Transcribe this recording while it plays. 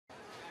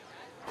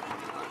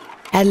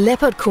A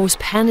leopard caused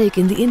panic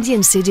in the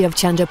Indian city of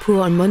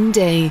Chandrapur on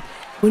Monday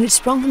when it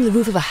sprung from the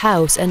roof of a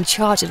house and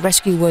charged at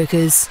rescue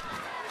workers.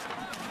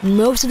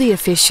 Most of the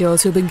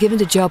officials who have been given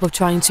the job of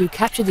trying to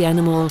capture the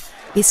animal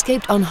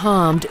escaped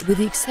unharmed, with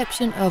the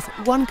exception of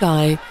one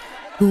guy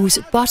whose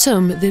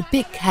bottom the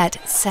big cat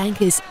sank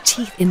his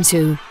teeth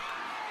into.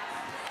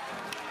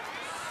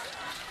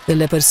 The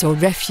leopard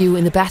sought refuge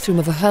in the bathroom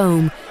of a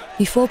home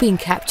before being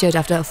captured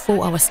after a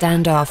 4-hour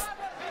standoff.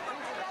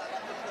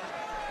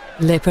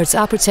 Leopards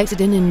are protected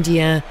in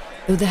India,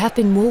 though there have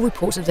been more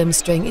reports of them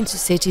straying into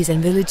cities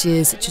and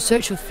villages to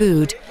search for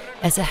food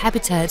as their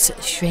habitats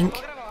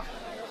shrink.